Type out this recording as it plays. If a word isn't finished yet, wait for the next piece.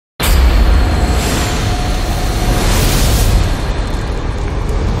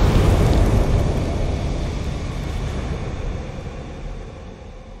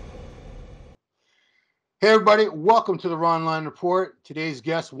Hey, everybody. Welcome to the Ronline Report. Today's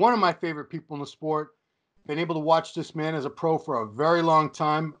guest, one of my favorite people in the sport. Been able to watch this man as a pro for a very long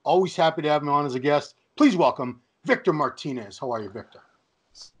time. Always happy to have him on as a guest. Please welcome Victor Martinez. How are you, Victor?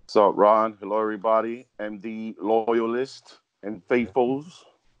 So, Ron, hello, everybody. MD loyalists and faithfuls.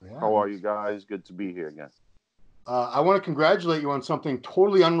 How Yeah. are you guys? Good to be here again. I want to congratulate you on something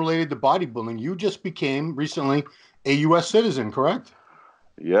totally unrelated to bodybuilding. You just became recently a U.S. citizen, correct?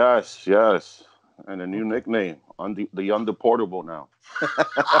 Yes. And a new Okay. nickname, the Undeportable now.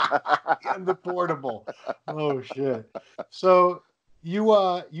 And the portable. Oh shit. So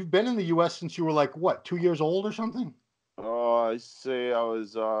you've been in the U.S. since you were like what, 2 years old or something? I say I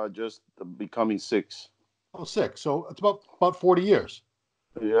was just becoming 6. Oh, six. So it's about 40 years.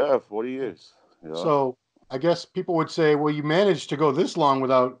 Yeah, 40 years. Yeah. So I guess people would say, well, you managed to go this long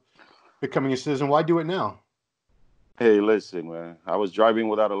without becoming a citizen. Why do it now? Hey, listen, man. I was driving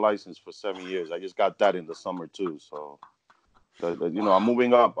without a license for 7 years. I just got that in the summer, too. So, I'm Wow,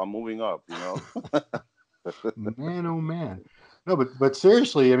 moving up. I'm moving up. man, oh man. No, but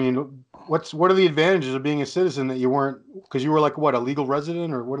seriously, I mean, what are the advantages of being a citizen that you weren't? Because you were like what, a legal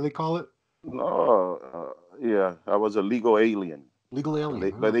resident, or what do they call it? No, yeah, I was a legal alien, Legal but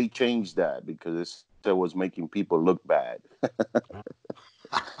alien. they changed that because it was making people look bad. Oh.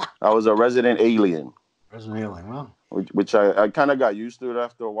 I was a resident alien, Resident alien. Well, which I kind of got used to it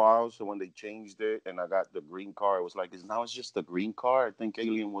after a while. So when they changed it and I got the green card, it was like, now it's just the green card. I think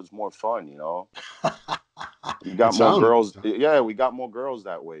alien was more fun. You it got more sounds girls. Yeah, we got more girls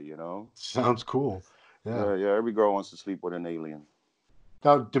that way. sounds cool. Yeah. Yeah. Every girl wants to sleep with an alien.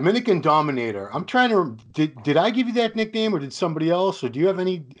 Now, Dominican Dominator. I'm trying to. Did I give you that nickname, or did somebody else, or do you have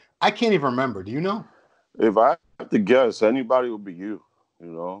any? I can't even remember. Do you know? If I have to guess, anybody would be you. You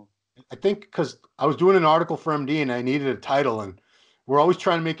know. I think because I was doing an article for MD and I needed a title, and we're always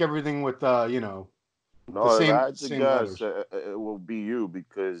trying to make everything with the No, if I same had to same guess, letters. it will be you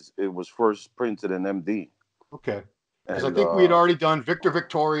because it was first printed in MD. Okay, because I And think we had already done Victor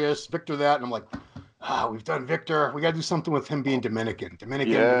Victorious, Victor that, and I'm like, we've done Victor. We got to do something with him being Dominican,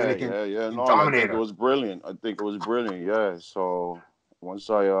 Dominican, yeah. and No, and I think it Dominator. was brilliant. I think it was brilliant. Yeah. So once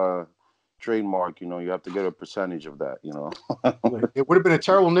I trademark, you have to get a percentage of that. It would have been a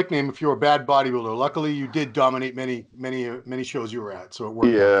terrible nickname if you were a bad bodybuilder. Luckily, you did dominate many shows you were at, so it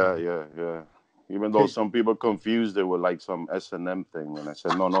worked out for you. Yeah. Even though Okay, some people confused it with like some S&M thing, and I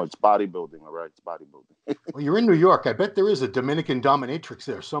said, no, it's bodybuilding. All right, it's bodybuilding. well, you're in New York. I bet there is a Dominican dominatrix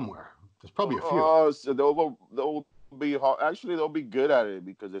there somewhere. There's probably a few. So they'll be hard. Actually, they'll be good at it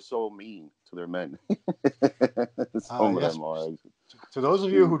because they're so mean to their men. Some of Yes. them are. To those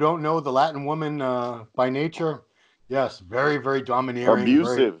of you who don't know the Latin woman by nature, yes, very, very domineering, very,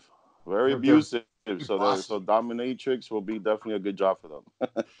 Abusive, very they're abusive. very So bossy. dominatrix will be definitely a good job for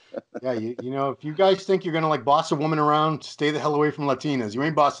them. Yeah, if you guys think you're gonna like boss a woman around, stay the hell away from Latinas. You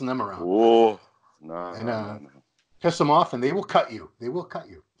ain't bossing them around, Oh, no, and no, no, no. piss them off, and they will cut you. They will cut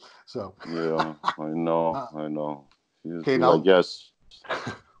you. So, Yeah, I know, uh, I know. okay, She's like, now yes.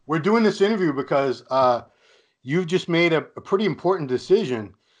 we're doing this interview because you've just made a pretty important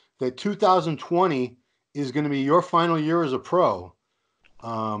decision that 2020 is going to be your final year as a pro.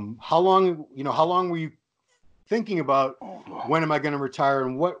 How long were you thinking about when am I going to retire,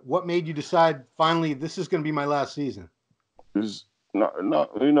 and what made you decide finally this is going to be my last season? It's no,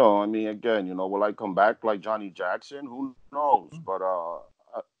 I mean, again, will I come back like Johnny Jackson? Who knows? But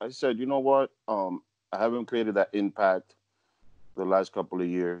I said, you know what? I haven't created that impact the last couple of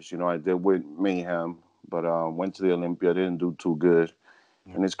years. I did with Mayhem, but went to the Olympia, didn't do too good.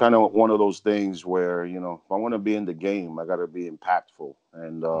 Yeah. And it's kind of one of those things where, if I want to be in the game, I got to be impactful.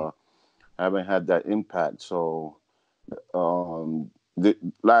 And I haven't had that impact. So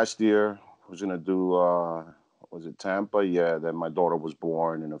last year, I was going to do, was it Tampa? Yeah, then my daughter was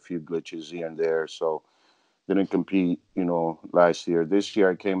born and a few glitches here and there. So didn't compete, last year. This year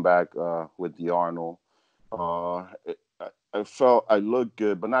I came back with the Arnold. I felt I looked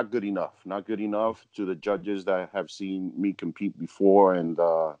good, but not good enough. Not good enough to the judges that have seen me compete before. And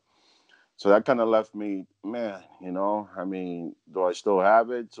so that kind of left me, man, I mean, do I still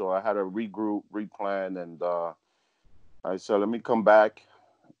have it? So I had to regroup, replan, and I said, let me come back.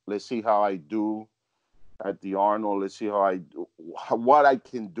 Let's see how I do at the Arnold. Let's see what I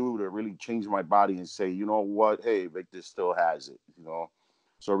can do to really change my body and say, you know what, hey, Victor still has it.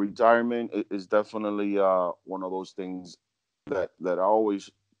 So retirement is definitely one of those things that I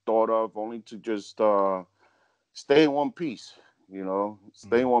always thought of, only to just stay in one piece.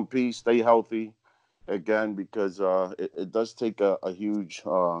 Stay in one piece, stay healthy again, because it does take a huge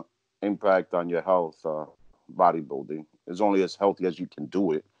impact on your health. Bodybuilding is only as healthy as you can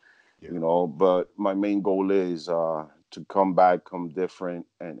do it. you know. But my main goal is to come back, come different,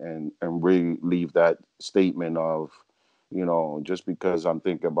 and really leave that statement of, you know, just because I'm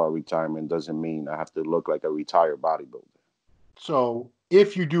thinking about retirement doesn't mean I have to look like a retired bodybuilder. So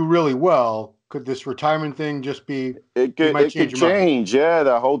if you do really well, could this retirement thing just be, you might It change could your mind? change, yeah.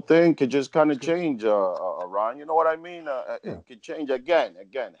 The whole thing could just kind That's of good. change, Ron. You know what I mean? Yeah. It could change again.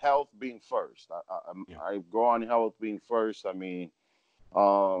 Health being first. Yeah. I go on health being first. I mean,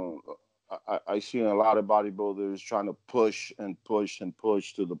 um, I see a lot of bodybuilders trying to push and push and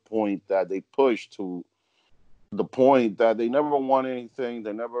push to the point that they push to the point that they never won anything.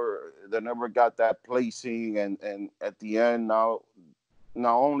 They never got that placing, and at the end now,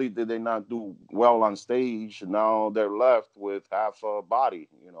 not only did they not do well on stage, now they're left with half a body,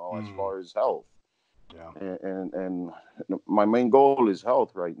 you know, as Mm, far as health. yeah. And my main goal is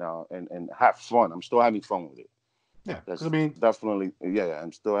health right now, and have fun. I'm still having fun with it. Yeah. Because I That's mean, definitely, yeah.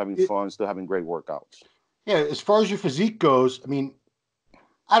 I'm still having it, fun, still having great workouts. yeah. As far as your physique goes, I mean,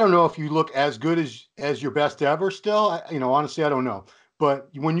 I don't know if you look as good as your best ever. Still, honestly, I don't know. But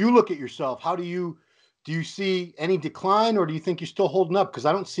when you look at yourself, how do you see any decline, or do you think you're still holding up? Because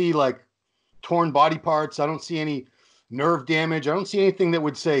I don't see like torn body parts. I don't see any nerve damage. I don't see anything that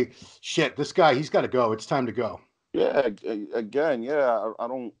would say, "Shit, this guy, he's got to go. It's time to go." Yeah, again, yeah, I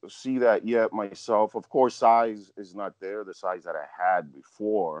don't see that yet myself. Of course, size is not there, the size that I had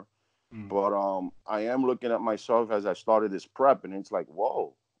before. Mm. But I am looking at myself as I started this prep, and it's like,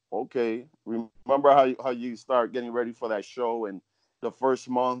 whoa, okay. Remember how you start getting ready for that show, and the first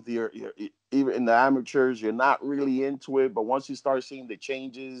month you're even in the amateurs, you're not really into it, but once you start seeing the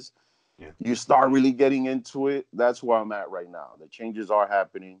changes, Yeah. you start really getting into it. That's where I'm at right now. The changes are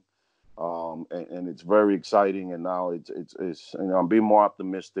happening, and it's very exciting. And now it's I'm being more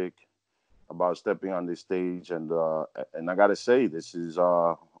optimistic about stepping on this stage, and I gotta say, this is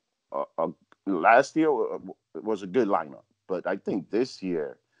last year was a good lineup, but I think this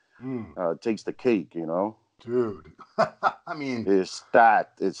year Mm. takes the cake. You know, Dude. I mean, it's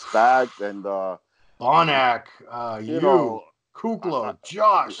stacked. It's stacked, and Bonac, you you, know, I, Kuklo,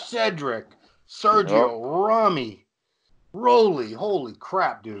 Josh, Cedric, you know, Sergio, Rami, Roly. Holy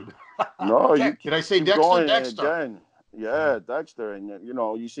crap, dude. no, you Did I say keep Dexter? going and Dexter. again. Yeah. Yeah, Dexter, and you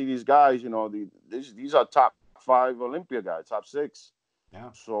know, you see these guys. You know, these are top five Olympia guys, top six. Yeah.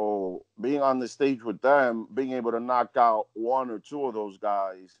 So being on the stage with them, being able to knock out one or two of those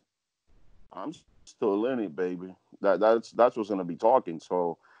guys, I'm still in it, baby. That's what's gonna be talking.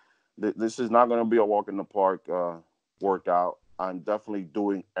 So this is not gonna be a walk in the park workout. I'm definitely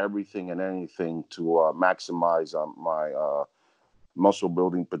doing everything and anything to maximize my muscle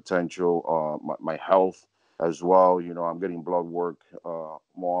building potential, my health as well. You know, I'm getting blood work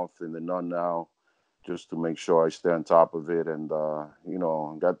more often than none now, just to make sure I stay on top of it. And you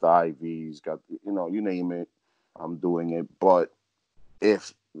know, got the IVs, got, you know, you name it, I'm doing it. But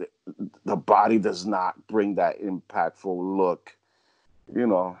if the body does not bring that impactful look, you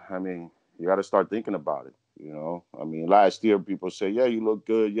know, I mean, you got to start thinking about it. You know, I mean, last year people say, yeah, you look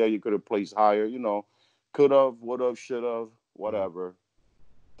good. Yeah, you could have placed higher. You know, could have, would have, should have, Mm. whatever.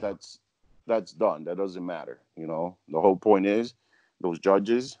 Yeah. That's that's done. That doesn't matter. You know, the whole point is those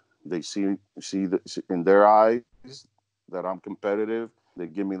judges, they in their eyes that I'm competitive. They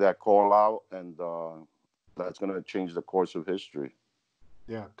give me that call out, and that's gonna change the course of history.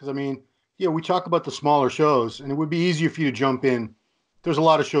 Yeah. Because I mean, yeah, we talk about the smaller shows, and it would be easier for you to jump in. There's a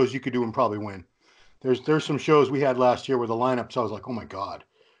lot of shows you could do and probably win. There's some shows we had last year where the lineups, I was like, oh my god,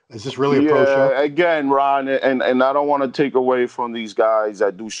 is this really a pro show? Yeah, again, Ron, and I don't want to take away from these guys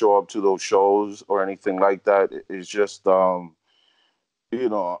that do show up to those shows or anything like that. It's just, you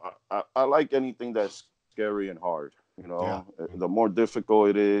know, I like anything that's scary and hard. You Yeah. know, the more difficult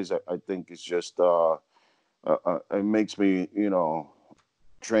it is, I think it's just, it makes me, you know,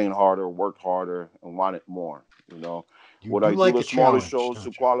 train harder, work harder, and want it more. You know, You would do I do like the a smaller challenge, shows to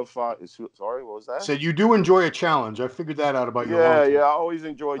don't you? qualify? Sorry, what was that? Said you do enjoy a challenge. I figured that out about you a long Yeah, time. yeah. I always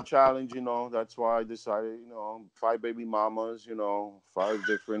enjoyed challenge. You know, that's why I decided. You know, five baby mamas. You know, five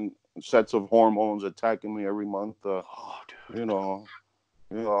different sets of hormones attacking me every month. Oh, dude. You know,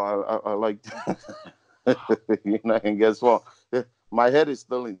 I like. You know, and guess what? My head is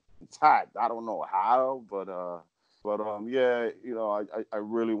still intact. I don't know how, but yeah. You know, I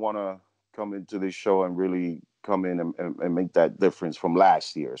really want to come into this show and really come in and make that difference from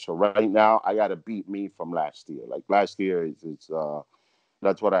last year. So right now, I got to beat me from last year. Like last year, it's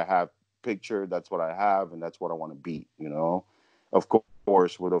that's what I have pictured. That's what I have, and that's what I want to beat. You know, of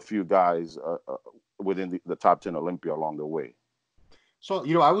course, with a few guys within the top 10 Olympia along the way. So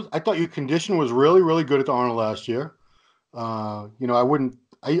I thought your condition was really really good at the Arnold last year. I wouldn't.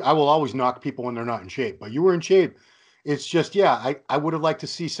 I will always knock people when they're not in shape, but you were in shape. It's just, yeah, I would have liked to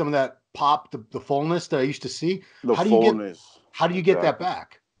see some of that pop, the fullness that I used to see. The How do you get fullness. how do you get that Exactly.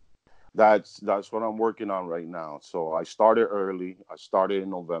 back? That's what I'm working on right now. So I started early. I started in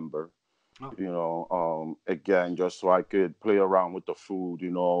November. Oh, Again, just so I could play around with the food.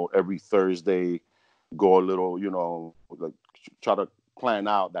 Every Thursday, go a little. Like try to plan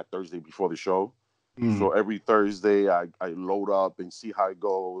out that Thursday before the show. mm. So every Thursday, I load up and see how it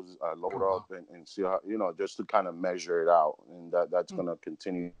goes. I load Oh, wow. up and see how, just to kind of measure it out. And that's Mm. going to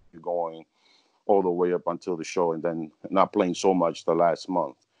continue going all the way up until the show, and then not playing so much the last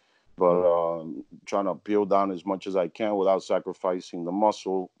month. But trying to peel down as much as I can without sacrificing the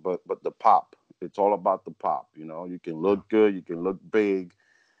muscle, but the pop. It's all about the pop. You can Yeah. look good, you can look big,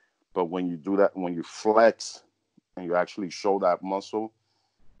 but when you do that, when you flex and you actually show that muscle,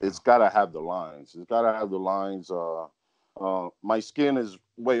 Yeah. it's gotta have the lines. It's gotta have the lines. My skin is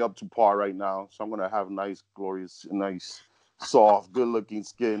way up to par right now, so I'm gonna have nice, glorious, nice, soft, good-looking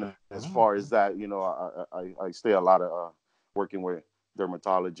skin. As Oh, far as that, I stay a lot of working with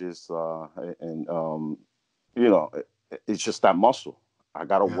dermatologists, and it's just that muscle. I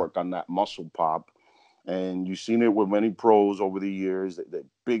gotta yeah. work on that muscle pop. And you've seen it with many pros over the years. They're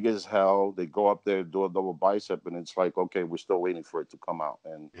big as hell. They go up there, do a double bicep, and it's like, okay, we're still waiting for it to come out.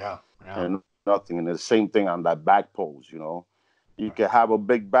 And Yeah. Yeah. and nothing. And the same thing on that back pose. You Right. can have a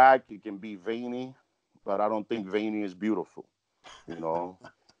big back, you can be veiny, but I don't think veiny is beautiful. You know,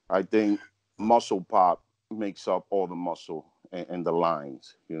 I think muscle pop makes up all the muscle and the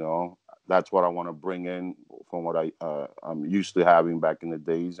lines. That's what I want to bring in from what I'm used to having back in the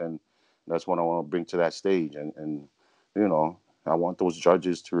days, and that's what I want to bring to that stage. And I want those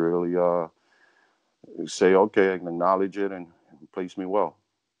judges to really say okay and acknowledge it and place me well.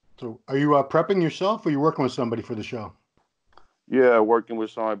 So are you prepping yourself or are you working with somebody for the show? Yeah, working with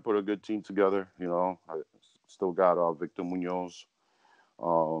someone, put a good team together. I still got Victor Munoz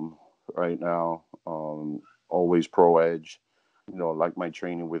right now. Always pro edge. Like my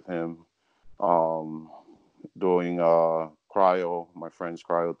training with him. Um, Doing cryo, my friend's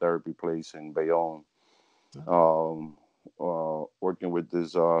cryotherapy place in Bayonne. Um, Working with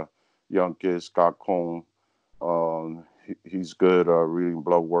this young kid, Scott Cohn. He's good reading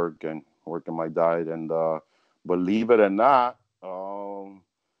blood work and working my diet. And believe it or not,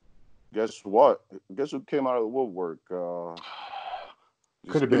 guess what? Guess who came out of the woodwork? Could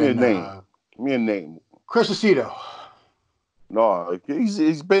Just have give me a been name. Give me a name. Chris Aceto. No,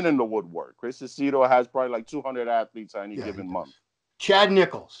 he's been in the woodwork. Chris Aceto has probably like 200 athletes at any Yeah, he given month. does. Chad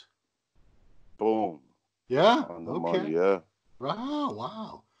Nichols. Boom. Yeah. On the money, Okay. yeah. Wow.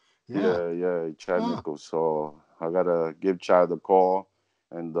 Wow. Yeah. Yeah, Chad Huh. Nichols. So I gotta give Chad a call,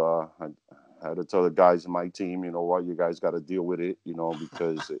 and I had to tell the guys in my team, you know what, you guys got to deal with it,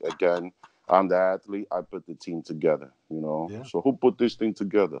 because again, I'm the athlete. I put the team together. Yeah. So who put this thing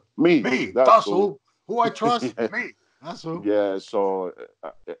together? Me. Me. That's That's who. who I trust. Yeah. Me. That's who. Yeah. So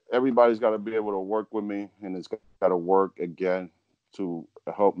everybody's got to be able to work with me, and it's got to work again to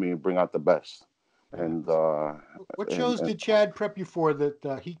help me bring out the best. Yeah. And What and, shows and did Chad prep you for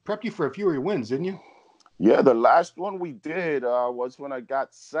that he prepped you for a few of your wins, didn't you? Yeah, the last one we did was when I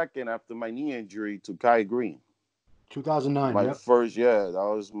got second after my knee injury to Kai Green. 2009. My Yep. first, yeah, that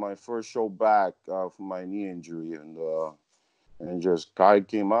was my first show back from my knee injury, and just Kai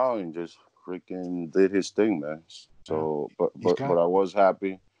came out and just freaking did his thing, man. Yeah. So, but He's but got but I was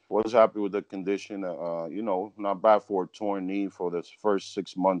happy. Was happy with the condition. Not bad for a torn knee for the first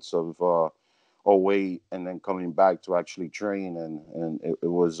 6 months of '08, and then coming back to actually train, and it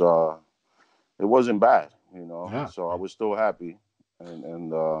wasn't bad. Yeah. So I was still happy,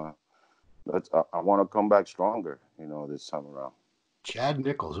 and that's I want to come back stronger, this time around. Chad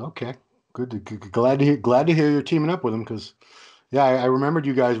Nichols. Okay. Glad to hear you're teaming up with him because yeah, I remembered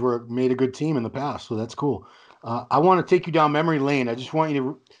you guys were made a good team in the past, so that's cool. I want to take you down memory lane. I just want you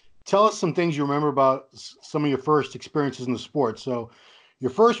to tell us some things you remember about some of your first experiences in the sport. So, your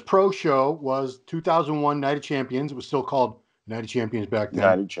first pro show was 2001 Night of Champions. It was still called Night of Champions back then.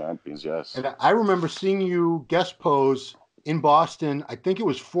 United champions, yes, And I remember seeing you guest pose in Boston. I think it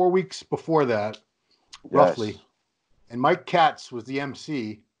was 4 weeks before that, roughly. yes. And Mike Katz was the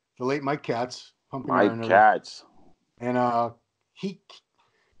MC, the late Mike Katz, pumping My iron and everything. cats. And he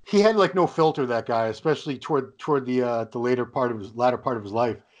he had like no filter, that guy, especially toward the latter part of his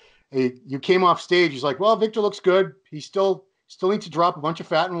life. You came off stage, he's like, "Well, Victor looks good. He still needs to drop a bunch of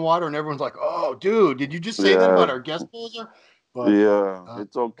fat in water," and everyone's like, "Oh, dude, did you just say that about Yeah, our guest poser?" But yeah. uh,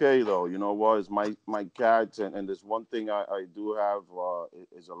 It's okay though. You know what? It's my cats, and there's one thing I do have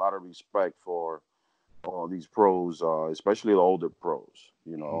is a lot of respect for all these pros, especially the older pros.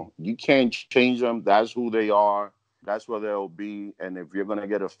 You know, you can't change them. That's who they are. That's what they'll be. And if you're gonna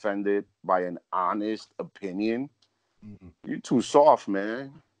get offended by an honest opinion, Mm-hmm. you're too soft,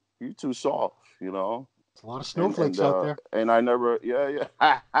 man. You're too soft. You know. There's a lot of And snowflakes out there. and I never, yeah.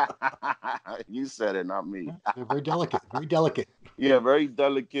 You said it, not me. Yeah, they're very delicate, very delicate. Yeah, very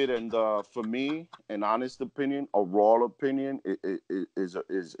delicate. And for me, an honest opinion, a raw opinion,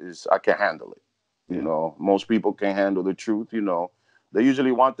 is I can handle it. You Yeah, know, most people can't handle the truth. You know, they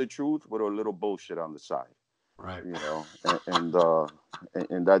usually want the truth with a little bullshit on the side. right. You know,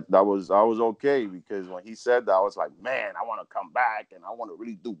 and that was I was okay because when he said that, I was like, man, I want to come back and I want to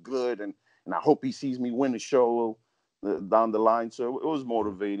really do good and I hope he sees me win the show down the line. So it was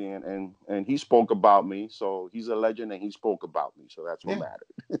motivating and he spoke about me. So he's a legend and he spoke about me. So that's what Yeah.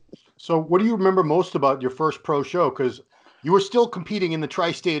 mattered. So, what do you remember most about your first pro show? Because you were still competing in the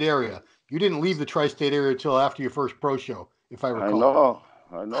tri-state area. You didn't leave the tri-state area until after your first pro show, if I I recall. know.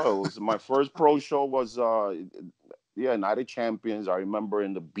 I know. It was my first pro show was yeah, Night of Champions. I remember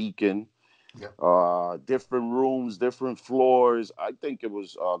in the Beacon. Yeah. Different rooms, different floors. I think it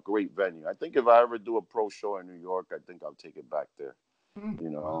was a great venue. I think if I ever do a pro show in New York, I think I'll take it back there.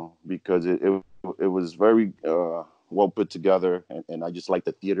 You Wow. know, because it was very well put together, and I just like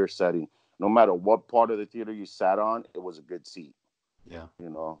the theater setting. No matter what part of the theater you sat on, it was a good seat. Yeah. You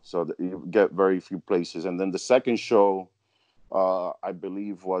know, so you get very few places. And then the second show, I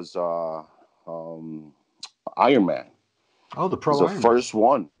believe, was Iron Man. It Oh, the was pro the Ironman. first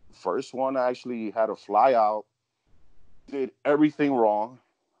one. First one I actually had to fly out, did everything wrong,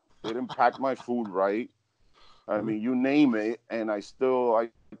 didn't pack my food right. I mean, you name it, and I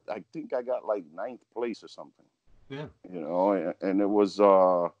think I got like ninth place or something. Yeah. You know, and it was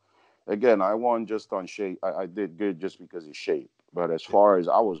again, I won just on shape. I did good just because of shape. But as Yeah. far as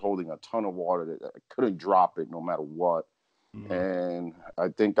I was holding a ton of water that I couldn't drop it no matter what. Mhm. And I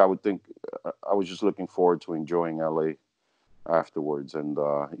would think I was just looking forward to enjoying LA afterwards. And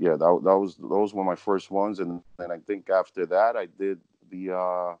yeah, that was those were my first ones. And then I think after that I did the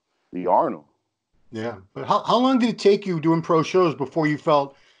Arnold. Yeah. But how long did it take you doing pro shows before you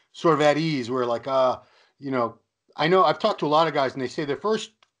felt sort of at ease where like, you know, I know I've talked to a lot of guys and they say their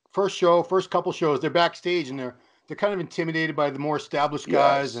first show, first couple shows, they're backstage and they're kind of intimidated by the more established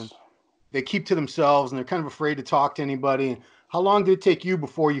guys and Yes. they keep to themselves and they're kind of afraid to talk to anybody. How long did it take you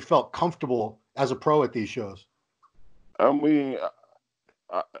before you felt comfortable as a pro at these shows? I mean,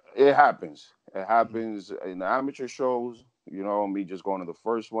 uh, it happens. It happens in the amateur shows. You know, me just going to the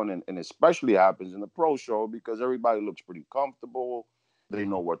first one, and especially happens in the pro show because everybody looks pretty comfortable. They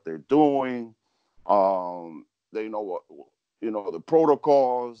know Mhm. what they're doing. They know what the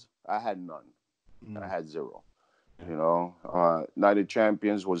protocols. I had none. I Mm. had zero. Yeah. You know, Night of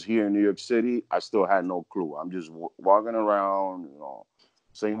Champions was here in New York City. I still had no clue. I'm just walking around,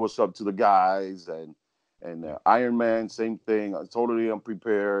 saying what's up to the guys, and Yeah. Iron Man, same thing. Totally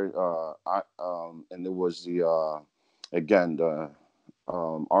unprepared. And there was the again the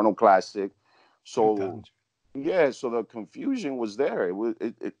Arnold Classic. Good So times. yeah, so the confusion was there.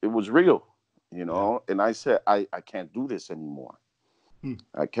 It was real, Yeah. And I said I can't do this anymore. Hmm.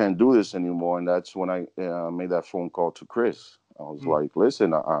 I can't do this anymore. And that's when I made that phone call to Chris. I was Hmm. like,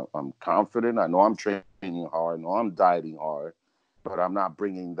 listen, I'm confident. I know I'm training hard. I know I'm dieting hard, but I'm not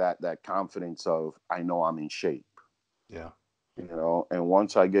bringing that confidence of I know I'm in shape. Yeah. And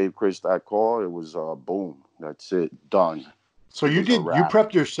once I gave Chris that call, it was boom. That's it, done. So It was a you wrap.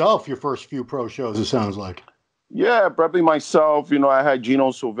 prepped yourself your first few pro shows, it sounds like. Yeah, prepping myself. I had Gino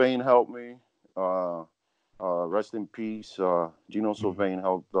Sylvain help me. Uh, Rest in peace. Gino Mhm. Sylvain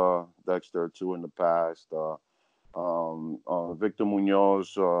helped Dexter too in the past. Victor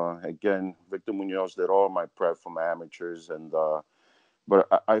Munoz, again, Victor Munoz did all my prep from amateurs, and but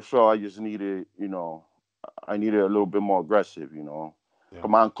I felt I just needed, I needed a little bit more aggressive. Yeah.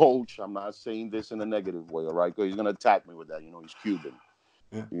 Come on, coach. I'm not saying this in a negative way, all right? Because he's gonna attack me with that. He's Cuban.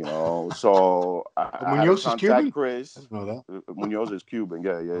 Yeah. So Oh, I had to Munoz is contact Cuban? I Chris. didn't know that. Munoz is Cuban.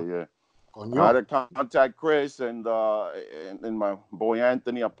 Yeah, yeah, Oh, yeah. I had Coño. to contact Chris and my boy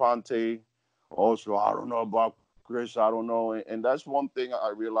Anthony Aponte. Also, I don't know about Chris. I don't know, and that's one thing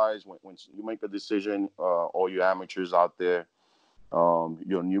I realized when you make a decision, all you amateurs out there,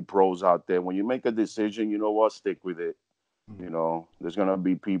 your new pros out there, when you make a decision, you know what, stick with it. Mhm. There's gonna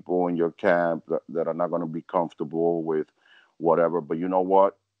be people in your camp that are not gonna be comfortable with whatever, but you know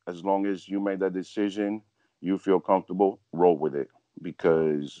what? As long as you made that decision, you feel comfortable, roll with it Yeah.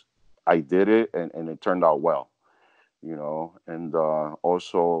 because I did it and it turned out well. And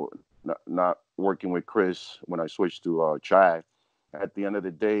also not working with Chris when I switched to Chad. At the end of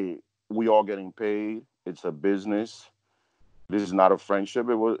the day, we all getting paid. It's a business. This is not a friendship.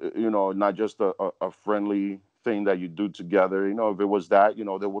 It was, not just a friendly thing that you do together. If it was that, they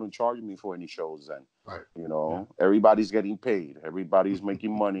wouldn't charge me for any shows then. Right. Everybody's getting paid. Everybody's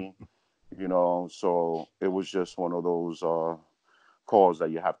making money, so it was just one of those calls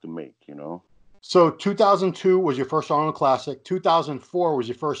that you have to make. So 2002 was your first Arnold Classic. 2004 was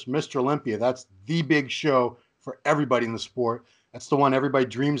your first Mr. Olympia. That's the big show for everybody in the sport. That's the one everybody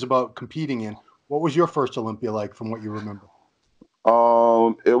dreams about competing in. What was your first Olympia like from what you remember?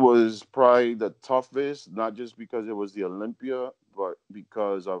 It was probably the toughest, not just because it was the Olympia, but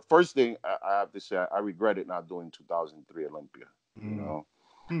because first thing I have to say, I regretted not doing 2003 Olympia.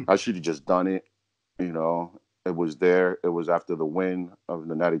 I should have just done it. It was there. It was after the win of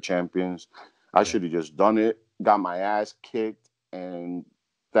the Natty Champions. I should have just done it, got my ass kicked, and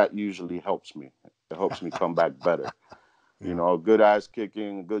that usually helps me. It helps me come back better. Good ass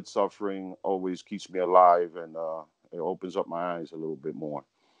kicking, good suffering always keeps me alive, and it opens up my eyes a little bit more.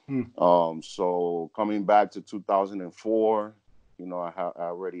 So coming back to 2004, I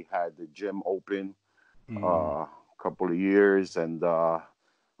already had the gym open a couple of years, and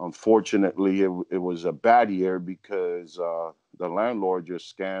unfortunately, it was a bad year because the landlord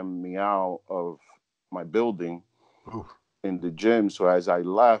just scammed me out of my building in the gym. So as I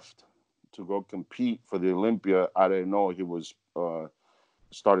left to go compete for the Olympia, I didn't know he was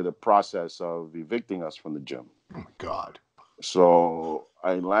started the process of evicting us from the gym. Oh my God. So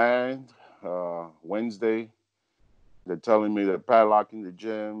I land Wednesday. They're telling me they're padlocking the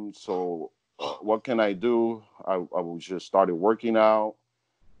gym. So what can I do? I was just started working out.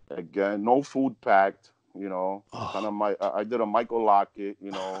 Again, no food packed, kind of I did a Michael Lockett,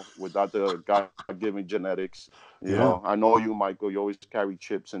 without the God-given genetics. I know you, Michael, you always carry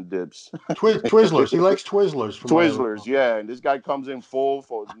chips and dips. Twizzlers. He likes Twizzlers. Twizzlers, yeah. And this guy comes in full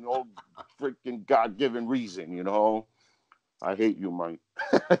for no freaking God-given reason, I hate you, Mike.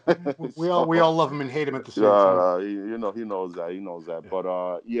 We all love him and hate him at the same time. He knows that. Yeah.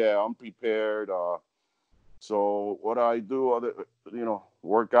 But yeah, I'm prepared. So what I do,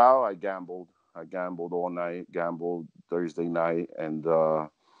 work out. I gambled all night. Gambled Thursday night, and I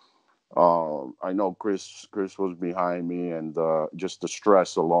know Chris was behind me, and just the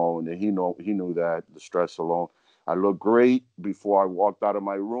stress alone, and he knew that the stress alone. I looked great before I walked out of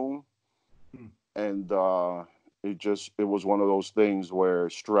my room, and it was one of those things where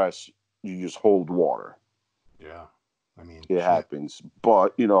stress, you just hold water. Yeah, I mean it happens.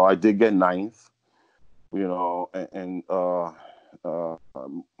 But I did get ninth. And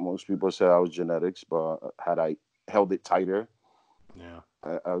most people say I was genetics, but had I held it tighter,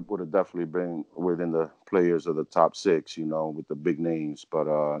 I would have definitely been within the players of the top 6, with the big names. But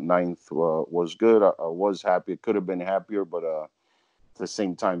ninth was good. I was happy. It could have been happier, but at the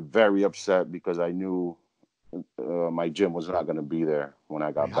same time, very upset because I knew my gym was not going to be there when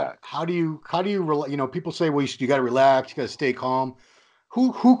I got back. How do you people say, well, you got to relax, you got to stay calm.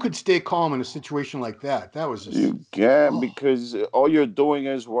 Who could stay calm in a situation like that? That was just... You can't, because all you're doing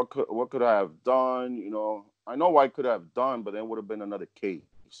is what could I have done? I know what I could have done, but then would have been another case.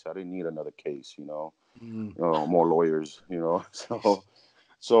 I didn't need another case. More lawyers.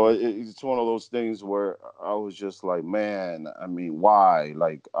 So it's one of those things where I was just like, man, I mean, why?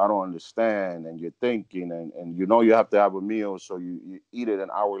 Like, I don't understand. And you're thinking, and you have to have a meal, so you eat it an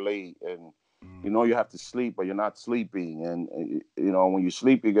hour late, and you have to sleep, but you're not sleeping. And, when you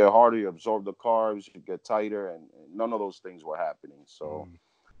sleep, you get harder, you absorb the carbs, you get tighter, and none of those things were happening. So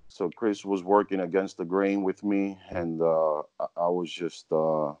Chris was working against the grain with me, and I was just,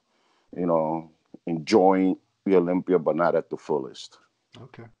 enjoying the Olympia, but not at the fullest.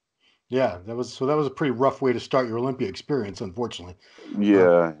 Okay. Yeah, that was a pretty rough way to start your Olympia experience, unfortunately.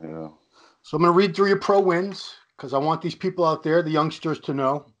 Yeah. So I'm going to read through your pro wins because I want these people out there, the youngsters, to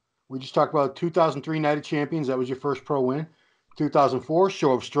know. We just talked about 2003 Night of Champions. That was your first pro win. 2004,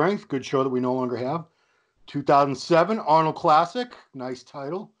 Show of Strength. Good show that we no longer have. 2007, Arnold Classic. Nice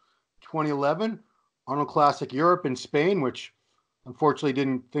title. 2011, Arnold Classic Europe in Spain, which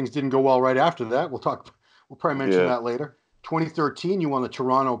unfortunately things didn't go well right after that. We'll probably mention that later. 2013, you won the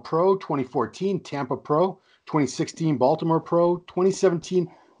Toronto Pro. 2014, Tampa Pro. 2016, Baltimore Pro.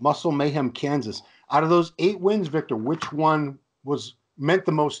 2017, Muscle Mayhem, Kansas. Out of those 8 wins, Victor, which one meant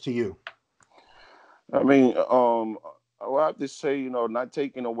the most to you? I mean, I would have to say, not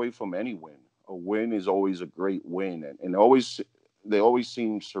taking away from any win. A win is always a great win, and they always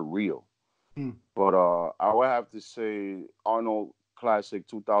seem surreal. But I would have to say Arnold Classic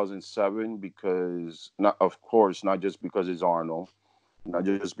 2007 because, not just because it's Arnold, not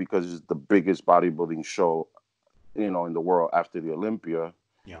just because it's the biggest bodybuilding show, in the world after the Olympia,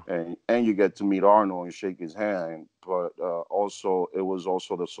 Yeah. and you get to meet Arnold and shake his hand. But also, it was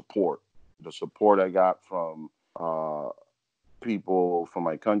also the support I got from people from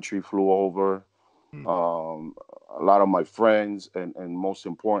my country flew over. Hmm. Um, a lot of my friends, and most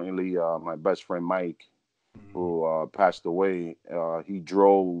importantly, my best friend Mike, Hmm. who passed away. He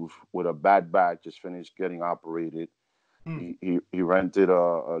drove with a bad back, just finished getting operated. Hmm. He rented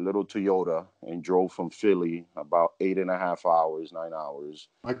a little Toyota and drove from Philly about 8.5 hours, 9 hours.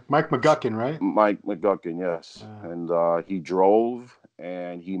 Mike McGuckin, right? Mike McGuckin, yes, and he drove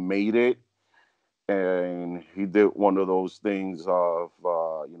and he made it, and he did one of those things of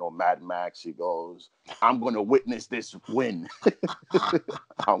Mad Max. He goes, "I'm going to witness this win.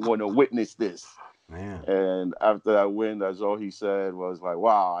 I'm going to witness this." Man. And after that win, that's all he said was like,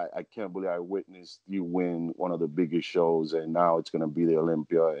 "Wow, I can't believe I witnessed you win one of the biggest shows, and now it's gonna be the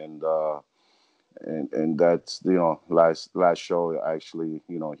Olympia." And that's last show actually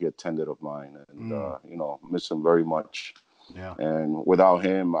he attended of mine, and Mm. miss him very much. Yeah. And without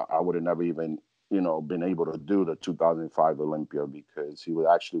him, I would have never even been able to do the 2005 Olympia, because he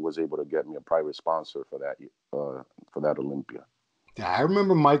was able to get me a private sponsor for that Olympia. Yeah, I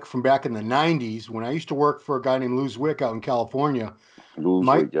remember Mike from back in the 90s when I used to work for a guy named Lou Zwick out in California.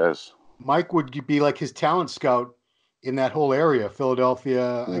 Mike Lose, yes, Mike would be like his talent scout in that whole area,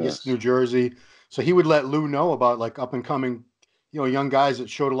 Philadelphia, I guess yes. New Jersey. So he would let Lou know about like up and coming, young guys that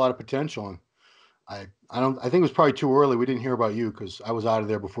showed a lot of potential. And I think it was probably too early. We didn't hear about you because I was out of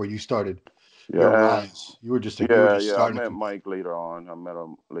there before you started your Yeah, rise. You were just yeah. I starting to met compete. Mike later on. I met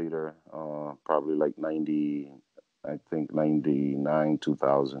him later, probably like 90, I think 99,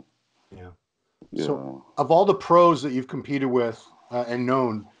 2000. Yeah. So Yeah. of all the pros that you've competed with and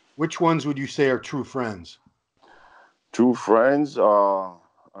known, which ones would you say are true friends? True friends,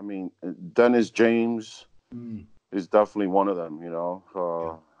 I mean, Dennis James Mm, is definitely one of them,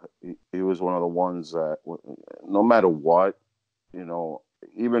 yeah. he was one of the ones that, no matter what, you know,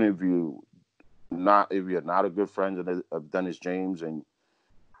 even if you're not a good friend of Dennis James, and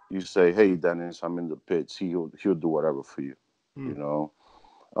you say, "Hey, Dennis, I'm in the pits," he'll do whatever for you, you Mm, know.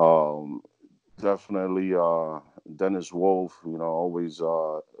 Um, Definitely, Dennis Wolf. Always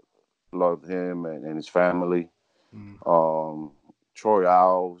loved him and his family. mm. Um, Troy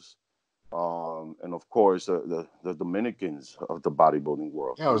Alves, and of course the Dominicans of the bodybuilding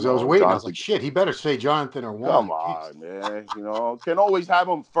world. Yeah, I was waiting. I was like, Jonathan. shit, he better say Jonathan or Come Juan. Jeez. on, man. Can always have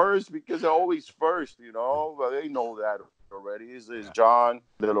them first because they're always first. Yeah. But they know that already. Is Yeah. John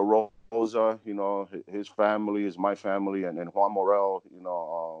De La Rosa? His family is my family, and then Juan Morel.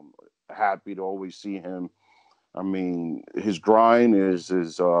 Happy to always see him. I mean, his grind is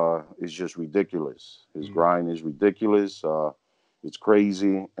just ridiculous. His Mm, grind is ridiculous. It's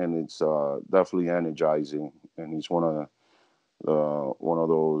crazy, and it's definitely energizing. And he's one of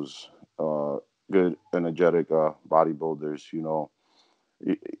those uh, good, energetic bodybuilders.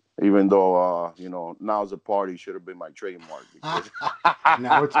 E- Even though now's a party should have been my trademark because.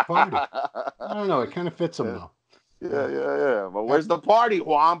 now it's a party. I don't know. It kind of fits him Yeah, though. yeah, Yeah. yeah, yeah. But Ha- where's the party,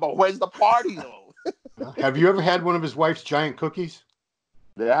 Juan? But where's the party though? Have you ever had one of his wife's giant cookies?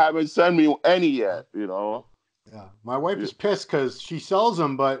 They haven't sent me any Uh, yet. Yeah. My wife Yeah. is pissed because she sells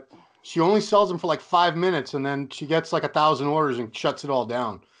them, but she only sells them for like 5 minutes, and then she gets like 1,000 orders and shuts it all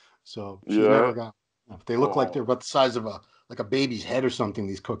down. So she's Yeah. never got. They look like they're Oh, about the size of a baby's head or something.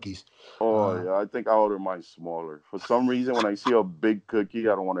 These cookies. oh Uh, yeah. I think I order mine smaller. For some reason, when I see a big cookie,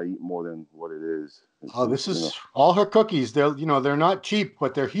 I don't want to eat more than what it is. It's oh, this just. is all her cookies. They're not cheap,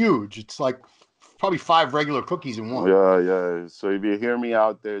 but they're huge. It's like probably five regular cookies in one. Yeah, yeah. So if you hear me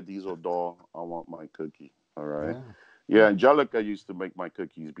out there, Diesel Doll, I want my cookie. All right. Yeah. Yeah, Angelica used to make my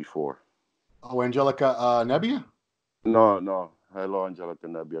cookies before. Oh, Angelica Nebbia? No, no. Hello, Angelica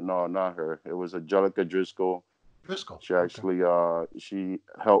Nebbia. No, not her. It was Angelica Driscoll. Driscoll. She Okay. actually she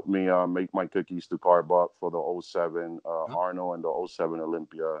helped me make my cookies to carb up for the '07 Huh? Arnold and the '07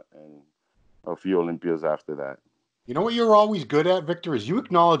 Olympia and a few Olympias after that. You know what you're always good at, Victor, is you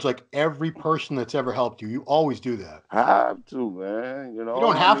acknowledge like every person that's ever helped you. You always do that. Have to, man. You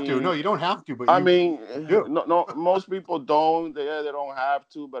don't I have to. No, mean, you don't have to, but I you mean, do. no, no. Most people don't. They don't have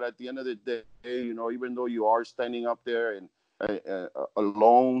to. But at the end of the day, even though you are standing up there and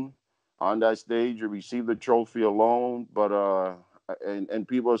alone on that stage, you receive the trophy alone. But and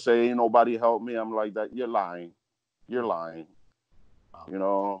people say, "Ain't nobody helped me." I'm like that. You're lying. You're lying.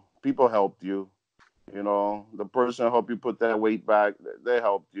 Wow. People helped you. The person who helped you put that weight back, they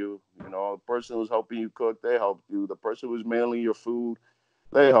helped you. The person who's helping you cook, they helped you. The person who's mailing your food,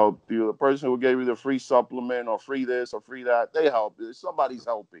 they helped you. The person who gave you the free supplement or free this or free that, they helped you. Somebody's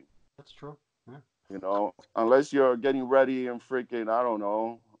helping. That's true. Yeah. You know, unless you're getting ready in freaking, I don't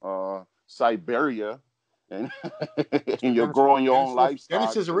know, Siberia, and and you're growing your own Dennis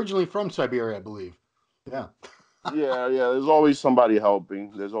livestock. is originally from Siberia, I believe. Yeah. Yeah. There's always somebody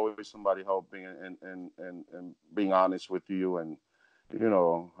helping. There's always somebody helping, and being honest with you. And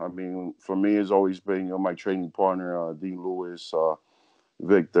I mean, for me, it's always been my training partner, D. Lewis,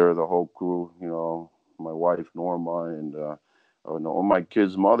 Victor, the whole crew. My wife Norma, and all my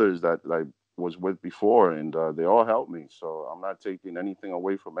kids' mothers that I was with before, and they all helped me. So I'm not taking anything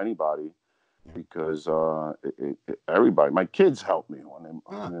away from anybody because everybody, my kids help me when they.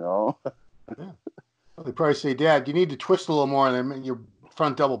 Yeah. Well, they probably say, Dad, you need to twist a little more on your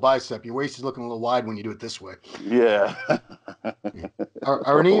front double bicep. Your waist is looking a little wide when you do it this way. Yeah.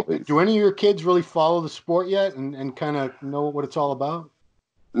 Do any of your kids really follow the sport yet and kind of know what it's all about?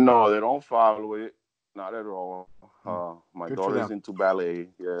 No, they don't follow it. Not at all. My Good for daughter's them. into ballet.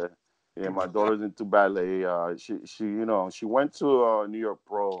 Yeah, my daughter's into ballet. She went to New York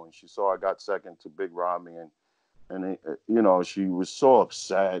Pro, and she saw I got second to Big Ramy, and she was so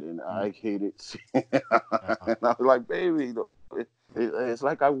upset, and I hated. And I was like, baby, it's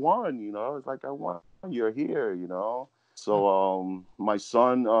like I won. It's like I won. You're here. So my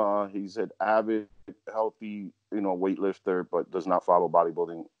son, he's an avid, healthy, weightlifter, but does not follow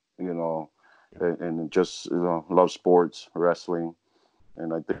bodybuilding, and just loves sports, wrestling,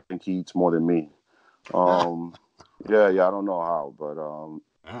 and I think he eats more than me. Yeah, I don't know how, but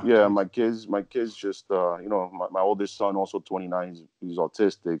yeah, my kids just my oldest son, also 29, he's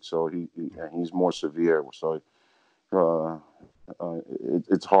autistic, so he's more severe, so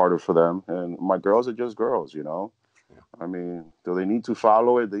it's harder for them, and my girls are just girls. I mean, do they need to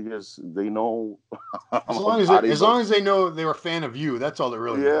follow it? They know. As long as they know they're a fan of you, that's all that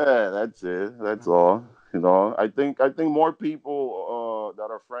really matters. Yeah, that's it. That's all. I think more people that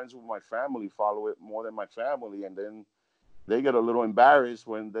are friends with my family follow it more than my family, and then they get a little embarrassed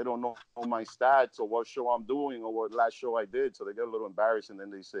when they don't know my stats or what show I'm doing or what last show I did. So they get a little embarrassed, and then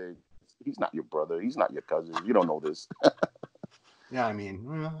they say, "He's not your brother. He's not your cousin. You don't know this." Yeah, I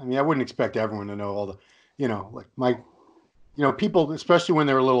mean, I wouldn't expect everyone to know all the, like people, especially when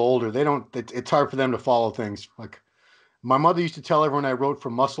they're a little older, they don't. It's hard for them to follow things. Like my mother used to tell everyone I wrote for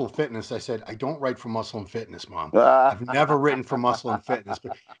Muscle and Fitness. I said, I don't write for Muscle and Fitness, Mom. I've never written for Muscle and Fitness,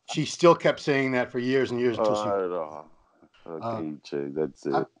 but she still kept saying that for years and years until she. Okay, that's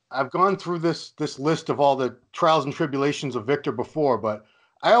it. I've gone through this list of all the trials and tribulations of Victor before, but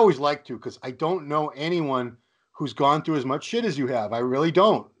I always like to because I don't know anyone who's gone through as much shit as you have. I really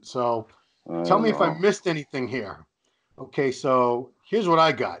don't. So tell me if I missed anything here. Okay, so here's what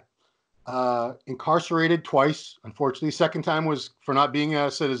I got. Incarcerated twice. Unfortunately, second time was for not being a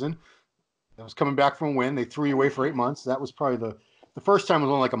citizen. I was coming back from a win. They threw you away for 8 months. That was probably the first time was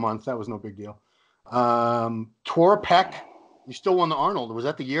only like a month. That was no big deal. Tore a pec. You still won the Arnold. Was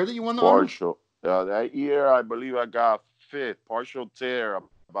that the year that you won the Arnold? Partial. That year, I believe I got fifth. Partial tear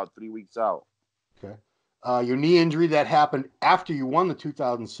about 3 weeks out. Okay. Your knee injury that happened after you won the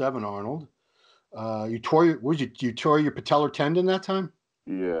 2007 Arnold. You tore your patellar tendon that time?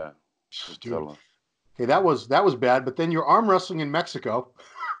 Yeah. Dude. Okay, that was bad. But then your arm wrestling in Mexico,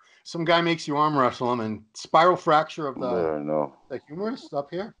 some guy makes you arm wrestle him and spiral fracture of the humerus up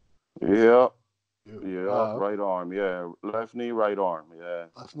here. Yeah. Yeah, right arm. Yeah, left knee, right arm. Yeah,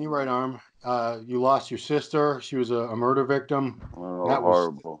 left knee, right arm. You lost your sister. She was a murder victim. Oh, that was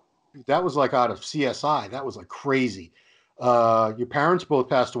horrible. That was like out of CSI. That was like crazy. Your parents both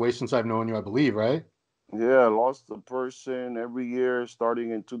passed away since I've known you, I believe, right? Yeah, I lost a person every year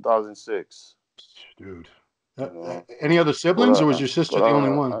starting in 2006. Dude. Any other siblings, or was your sister the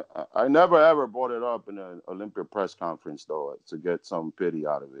only one? I never ever brought it up in an Olympia press conference, though, to get some pity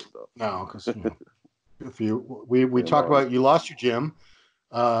out of it, though. No, because if we talked about you lost your gym,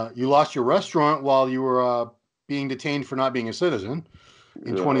 you lost your restaurant while you were being detained for not being a citizen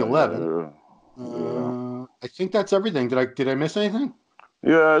in 2011. I think that's everything. Did I miss anything?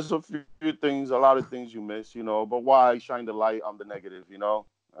 Yeah, it's a few things, a lot of things you miss, but why shine the light on the negative,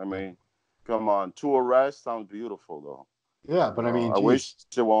 I mean, come on, 2 arrests sounds beautiful, though. Yeah, but I mean, I wish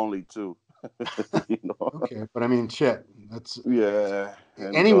it were only 2. Okay, but I mean, shit. That's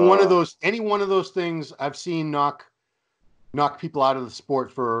any one of those things I've seen knock people out of the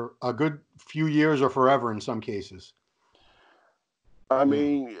sport for a good few years or forever in some cases. I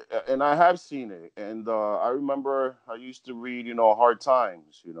mean, and I have seen it, and I remember I used to read, Hard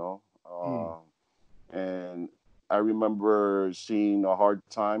Times, and I remember seeing a hard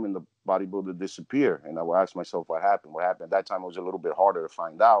time and the bodybuilder disappear, and I would ask myself what happened. At that time, it was a little bit harder to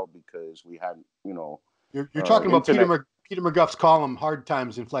find out because we had, You're talking about Peter McGuff's column, Hard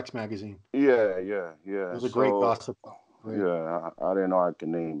Times in Flex Magazine. Yeah. It was a great gossip. Great. Yeah, I didn't know I could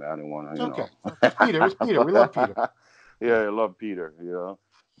name it. I didn't want to, It's you okay. know. It's Peter. It was Peter. We love Peter. Yeah, I love Peter, you know.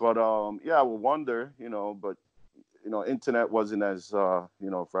 But yeah, I would wonder, you know, but internet wasn't as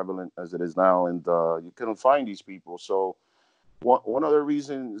prevalent as it is now, and you couldn't find these people. So one of the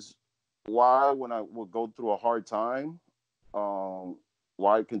reasons why when I would go through a hard time,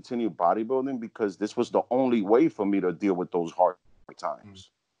 why I continue bodybuilding, because this was the only way for me to deal with those hard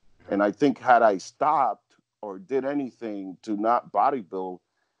times. Yeah. And I think had I stopped or did anything to not bodybuild,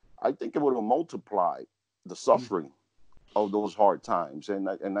 I think it would have multiplied the suffering of those hard times. And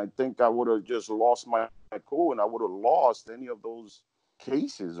I think I would have just lost my cool, and I would have lost any of those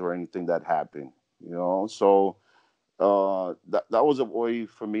cases or anything that happened, you know. So that was a way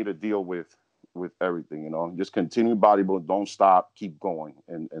for me to deal with everything, you know. Just continue bodybuilding, don't stop, keep going.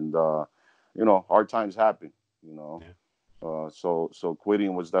 And hard times happen, you know. Yeah. So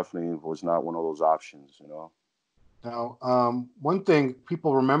quitting was not one of those options, you know. Now, one thing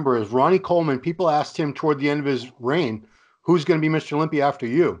people remember is Ronnie Coleman. People asked him toward the end of his reign, who's going to be Mr. Olympia after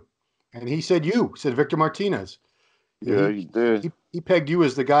you? And he said Victor Martinez. Yeah, he did. He pegged you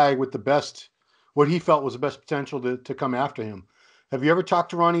as the guy with the best, what he felt was the best potential to come after him. Have you ever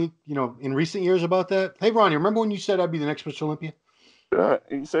talked to Ronnie, in recent years about that? Hey, Ronnie, remember when you said I'd be the next Mr. Olympia? Yeah,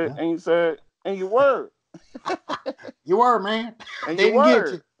 he said, and you were. You were, man. And They you didn't get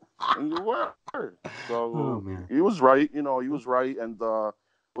were. you. And you were. So Oh, man. he was right. He was right. And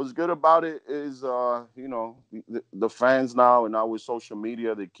what's good about it is, the fans now, and now with social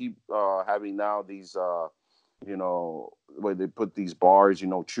media, they keep having now these, where they put these bars,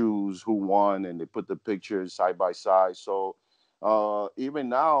 choose who won, and they put the pictures side by side. So even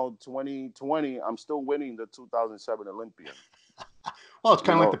now, 2020, I'm still winning the 2007 Olympian. Well, it's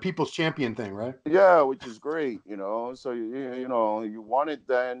kind of like the People's Champion thing, right? Yeah, which is great, So you won it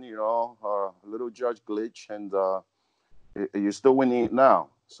then, a little judge glitch, and you're still winning it now.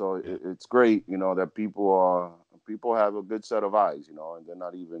 So it's great, that people have a good set of eyes, and they're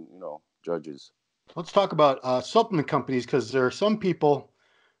not even judges. Let's talk about supplement companies, because there are some people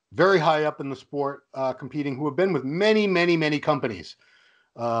very high up in the sport competing who have been with many, many, many companies.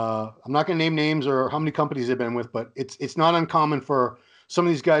 I'm not going to name names or how many companies they've been with, but it's not uncommon for some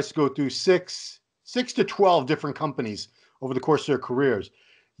of these guys to go through six to 12 different companies over the course of their careers.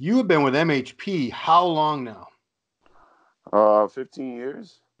 You have been with MHP how long now? 15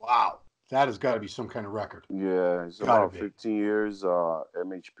 years. Wow. That has got to be some kind of record. Yeah, it's about 15 years,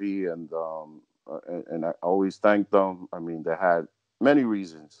 MHP, and I always thank them. I mean, they had many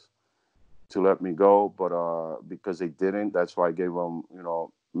reasons to let me go, but because they didn't, that's why I gave them,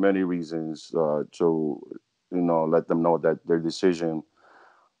 many reasons to, let them know that their decision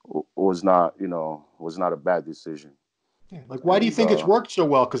was not a bad decision. Yeah. Like, why do you think it's worked so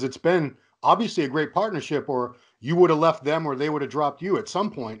well? Because it's been obviously a great partnership, or you would have left them, or they would have dropped you at some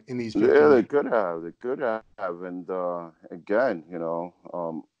point in these 15 years. Yeah, they could have. And again,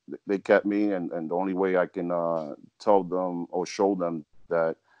 they kept me, and the only way I can tell them or show them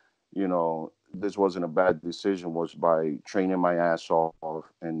that, this wasn't a bad decision was by training my ass off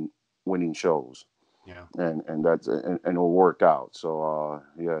and winning shows. Yeah. And that's and it'll work out. So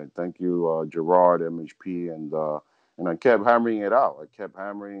yeah, thank you, Gerard, MHP, and I kept hammering it out. I kept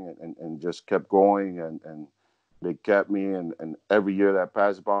hammering and just kept going, and they kept me, and every year that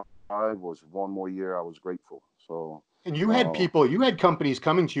passed by was one more year I was grateful. So and you had companies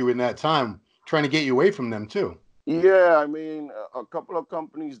coming to you in that time trying to get you away from them too. Yeah, I mean, a couple of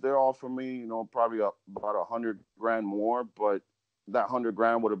companies, they offer me, probably about $100,000 more, but that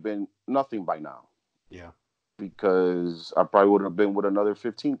 $100,000 would have been nothing by now. Yeah. Because I probably would have been with another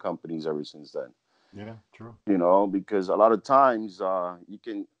 15 companies ever since then. Yeah, true. Because a lot of times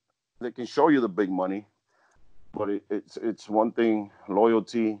they can show you the big money, but it's one thing.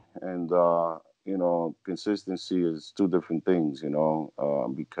 Loyalty and consistency is two different things.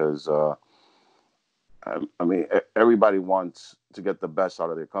 Because I mean, everybody wants to get the best out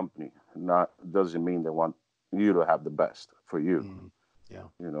of their company. Doesn't mean they want you to have the best for you. Yeah.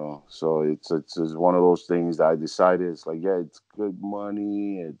 So it's one of those things that I decided. It's like, yeah, it's good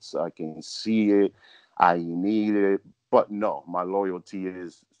money. I can see it. I need it. But no, my loyalty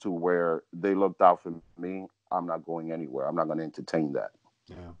is to where they looked out for me. I'm not going anywhere. I'm not going to entertain that.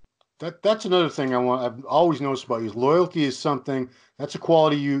 Yeah. That's another thing I've always noticed about you. Is loyalty is something that's a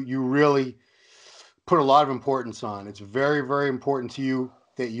quality you really put a lot of importance on. It's very, very important to you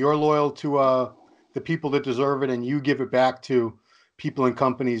that you're loyal to the people that deserve it, and you give it back to people and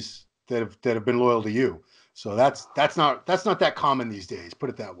companies that have been loyal to you. So that's not that common these days. Put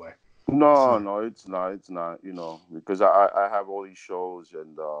it that way. No, no, it's not. It's not. Because I have all these shows,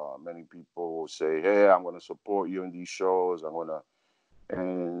 and many people will say, "Hey, I'm going to support you in these shows. I'm going to,"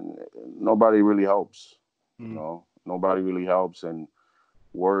 and nobody really helps. Mm. Nobody really helps, and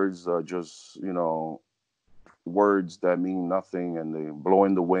words are just words that mean nothing, and they blow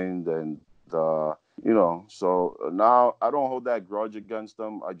in the wind, and so now I don't hold that grudge against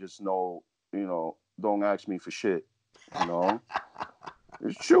them. I just know, don't ask me for shit. You know,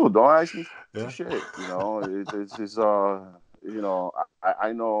 it's true. Don't ask me for Yeah. shit. It's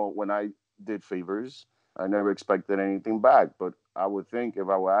I know when I did favors, I never expected anything back. But I would think if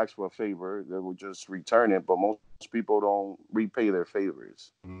I would ask for a favor, they would just return it. But most people don't repay their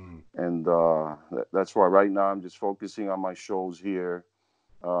favors, Mm. and that's why right now I'm just focusing on my shows here.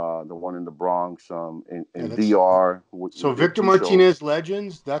 The one in the Bronx, Yeah, in that's DR. We so did Victor two shows. Martinez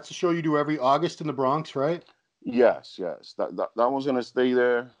Legends. That's a show you do every August in the Bronx, right? Yes, yes. That one's gonna stay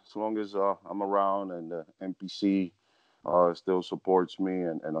there as long as I'm around, and the NPC still supports me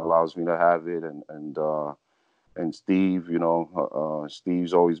and allows me to have it, and Steve,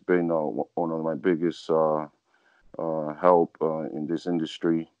 Steve's always been one of my biggest help in this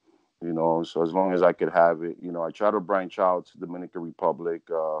industry. So as long as I could have it, I try to branch out to Dominican Republic,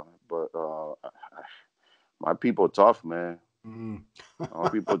 but my people are tough, man. Mm.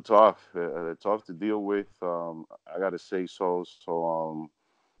 Our people are tough. They're tough to deal with. I gotta say so. So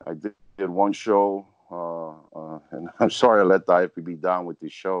I did one show, and I'm sorry I let the IFBB down with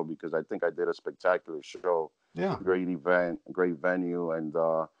this show because I think I did a spectacular show, Yeah. great event, great venue, and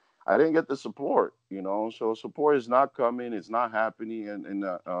I didn't get the support. So support is not coming. It's not happening,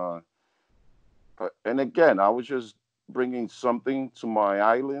 and again, I was just bringing something to my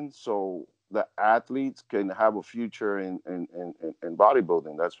island so the athletes can have a future in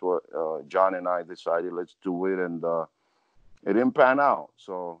bodybuilding. That's what John and I decided. Let's do it, and it didn't pan out.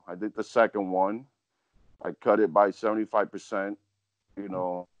 So I did the second one. I cut it by 75%,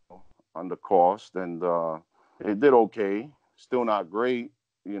 on the cost, and it did okay. Still not great,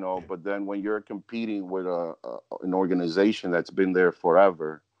 But then when you're competing with an organization that's been there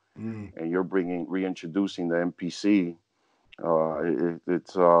forever, Mm. and you're reintroducing the NPC,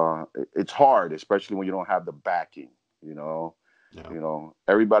 it's hard, especially when you don't have the backing. You know, Yeah.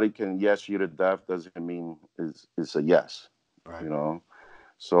 Everybody can yes you to death doesn't mean it's a yes. Right. You know,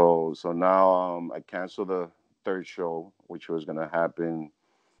 so now I canceled the third show, which was gonna happen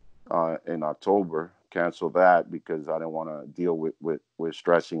in October. Cancel that because I didn't want to deal with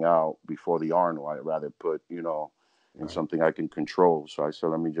stressing out before the Arnold. I'd rather put in Right. something I can control. So I said,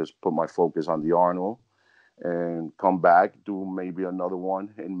 let me just put my focus on the Arnold and come back, do maybe another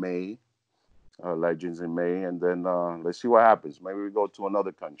one in May, Legends in May, and then let's see what happens. Maybe we go to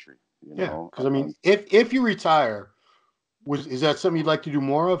another country. Yeah. Because I mean, if you retire, is that something you'd like to do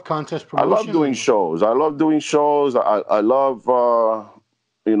more of? Contest I love promotion doing or? shows. I love doing shows. I love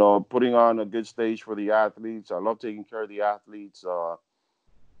putting on a good stage for the athletes. I love taking care of the athletes.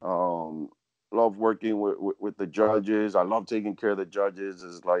 Um, love working with the judges. I love taking care of the judges.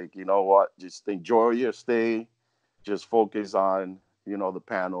 It's like, you know what, just enjoy your stay. Just focus on, the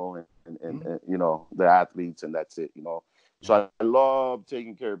panel and the athletes, and that's it. So Yeah. I love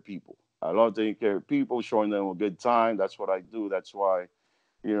taking care of people. I love taking care of people, showing them a good time. That's what I do. That's why,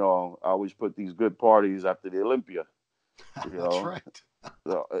 I always put these good parties after the Olympia, you That's know, right.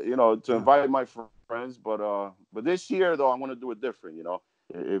 to Yeah. invite my friends. But this year though, I'm gonna do it different.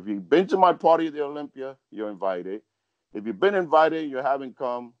 If you've been to my party at the Olympia, you're invited. If you've been invited, you haven't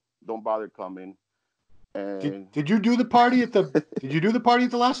come, don't bother coming. And Did you do the party at the Did you do the party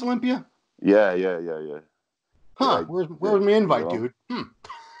at the last Olympia? yeah, yeah, yeah, yeah, yeah, Huh? I Where was did. my invite, dude? Hmm.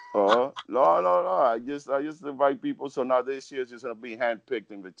 No, no, no. I just invite people. So now this year is just gonna be handpicked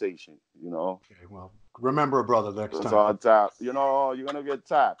invitation. Okay. Well, remember a brother next It's time. on tap. You're gonna get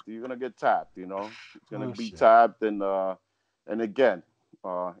tapped. You're gonna get tapped. It's gonna Oh be shit. tapped, and again,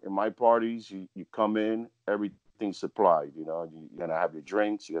 in my parties, you come in, everything's supplied. You're gonna have your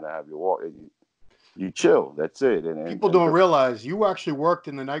drinks. You're gonna have your water. You chill. That's it. And People and don't the, realize you actually worked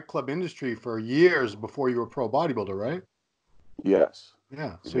in the nightclub industry for years before you were a pro bodybuilder, right? yes,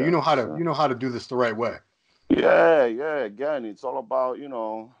 Yeah. So yes. you know how to do this the right way. Yeah, yeah. Again, it's all about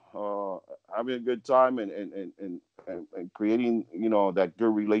having a good time and creating that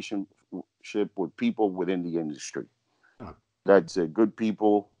good relationship with people within the industry. Huh. That's it. Good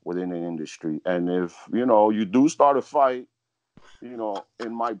people within the industry. And if you do start a fight,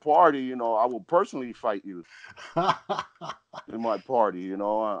 in my party, I will personally fight you in my party.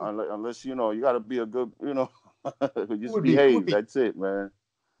 Unless you got to be a good, just It would behave. be. That's it, man.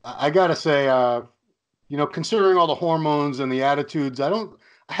 I gotta say, considering all the hormones and the attitudes,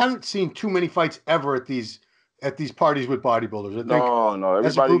 I haven't seen too many fights ever at these parties with bodybuilders. I think No,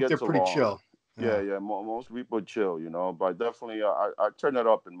 as a everybody group they're gets pretty along. chill. Yeah, Yeah. yeah. Most people chill, but definitely, I turn it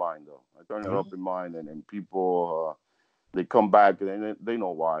up in mind though. I turn it Really? up in mind, and people they come back and they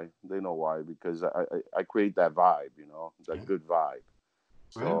know why. They know why because I create that vibe, that Yeah. good vibe.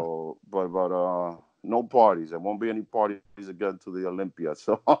 Yeah. So, but no parties. There won't be any parties again to the Olympia.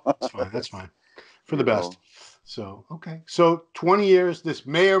 So, That's fine. That's fine. For the you best. know, So, okay. So 20 years, this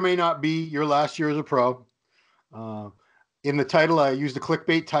may or may not be your last year as a pro. Uh, in the title, I used the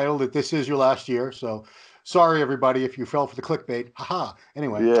clickbait title that this is your last year. So sorry, everybody, if you fell for the clickbait. Haha.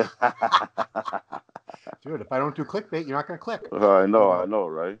 Anyway, yeah. dude, if I don't do clickbait, you're not going to click. I So know,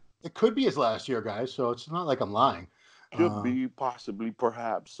 right? it could be his last year, guys. So it's not like I'm lying. Could Uh, be, possibly,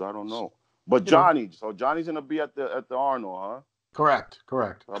 perhaps. I don't know. But you know, Johnny's gonna be at the Arnold, huh? correct.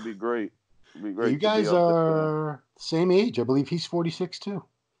 Correct. That'll be great. It'll be Yeah, you great to be guys up there with him. are the same age. I believe he's 46 too.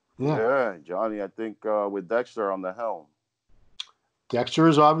 Yeah. Yeah, Johnny. I think with Dexter on the helm. Dexter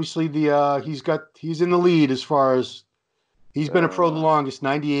is obviously he's in the lead as far as he's been a pro the Yeah, longest,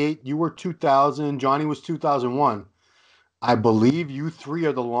 98. You were 2000. Johnny was 2001. I believe you three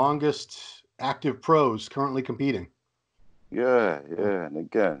are the longest active pros currently competing. yeah. And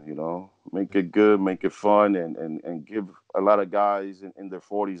again, make it good, make it fun, and give a lot of guys in their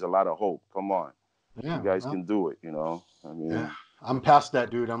 40s a lot of hope. Come on, you Yeah. guys Well, can do it. I yeah. mean, I'm past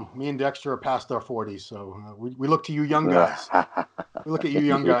that, dude. Me and Dexter are past our 40s. So we look to you young guys. We look at you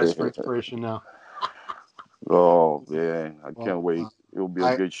young guys for yeah. inspiration now. Oh man, I Well, can't wait. It'll be a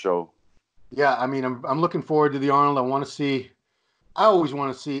I good show. yeah, I mean, I'm looking forward to the Arnold. I always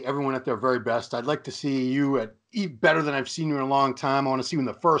want to see everyone at their very best. I'd like to see you eat better than I've seen you in a long time. I want to see you in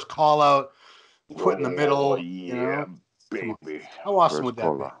the first call out, put in the Oh middle. yeah, Come on, baby. how awesome First would that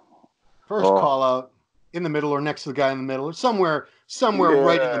be? caller. First Oh call out in the middle or next to the guy in the middle or somewhere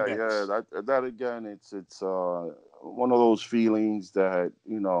right in the yeah. mix. That again, it's one of those feelings that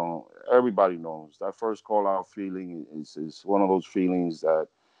everybody knows. That first call out feeling is one of those feelings that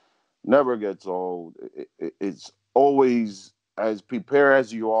never gets old. It's always, as prepared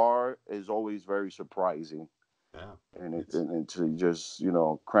as you are, is always very surprising, Yeah, and it it's and it just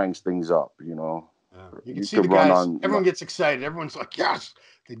cranks things up. yeah. You can You see the could run guys. on. Everyone gets excited. Everyone's like, yes.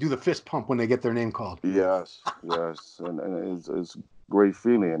 They do the fist pump when they get their name called. Yes, and it's great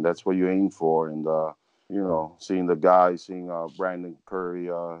feeling, and that's what you aim for. And seeing the guys, seeing Brandon Curry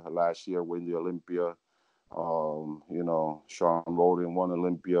last year win the Olympia, Sean Roden won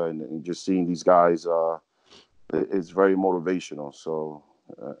Olympia, and just seeing these guys, it's very motivational. So,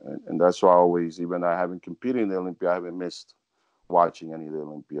 and that's why I always, even I haven't competed in the Olympia, I haven't missed watching any of the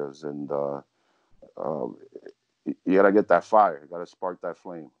Olympias, and uh, you gotta get that fire, you gotta spark that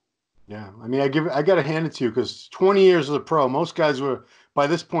flame. Yeah, I mean, I got to hand it to you because 20 years as a pro, most guys were by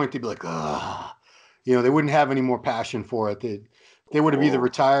this point they'd be like, ah, they wouldn't have any more passion for it. They would have either Oh,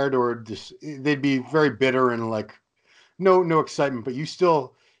 retired or just they'd be very bitter and like no excitement. But you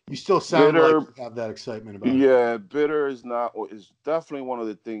still sound like bitter. you have that excitement about it. Yeah, bitter is not, is definitely one of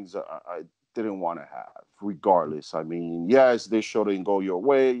the things that I didn't want to have, regardless. I mean, yes, this show didn't go your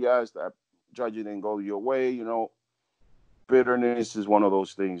way. Yes, that judging didn't go your way. Bitterness is one of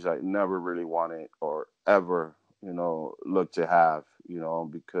those things I never really wanted or ever, look to have,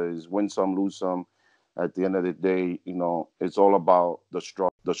 because win some, lose some. At the end of the day, it's all about the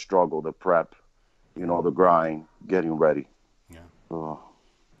struggle, the prep, Yeah, the grind, getting ready. yeah, Uh,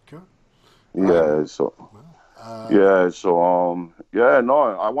 cool. All right, man. yeah, so Well, yeah, no,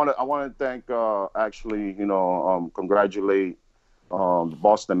 I want to thank actually, congratulate the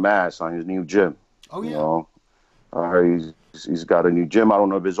Boston Mass on his new gym. oh You yeah, know, he's got a new gym. I don't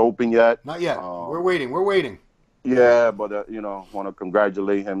know if it's open yet. not yet. We're waiting. We're waiting. Yeah, but want to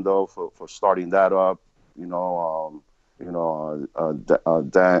congratulate him though for starting that up. Dan,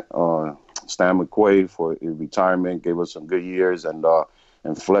 Stan McQuaid for his retirement, gave us some good years, and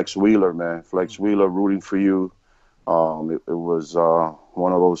Flex Wheeler, man, Flex Wheeler, rooting for you. It was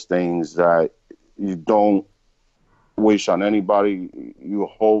one of those things that you don't wish on anybody. You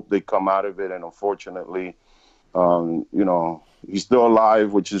hope they come out of it, and unfortunately, he's still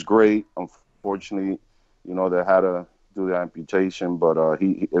alive, which is great. Unfortunately, they had to do the amputation, but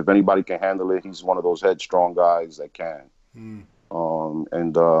if anybody can handle it, he's one of those headstrong guys that can. Mm.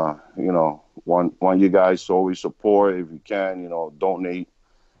 And want you guys to always support if you can. Donate.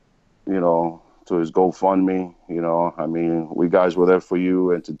 To his GoFundMe. I mean, we guys were there for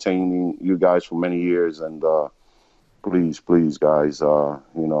you, entertaining you guys for many years, and please, guys, we're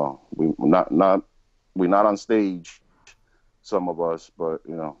not on stage, some of us, but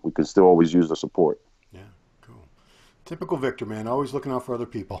we can still always use the support. Yeah, cool. Typical Victor, man. Always looking out for other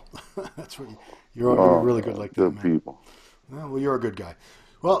people. That's what you're really good like that, good man. people. Well, you're a good guy.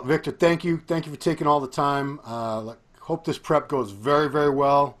 Well, Victor, thank you. Thank you for taking all the time. Hope this prep goes very, very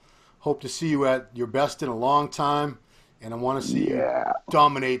well. Hope to see you at your best in a long time. And I want to see you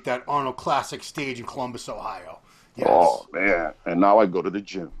dominate that Arnold Classic stage in Columbus, Ohio. Yes. Oh, man. And now I go to the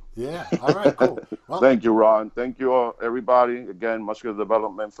gym. Yeah. All right, cool. Well, thank you, Ron. Thank you, all, everybody. Again, Muscular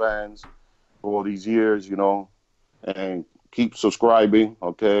Development fans for all these years, you know. And keep subscribing,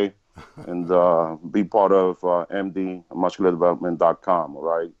 okay? And be part of MDMuscularDevelopment.com, all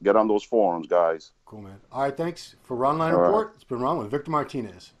right? Get on those forums, guys. Cool, man. All right, thanks. For Ronline Report, It's been Ron with Victor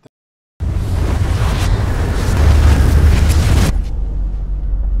Martinez.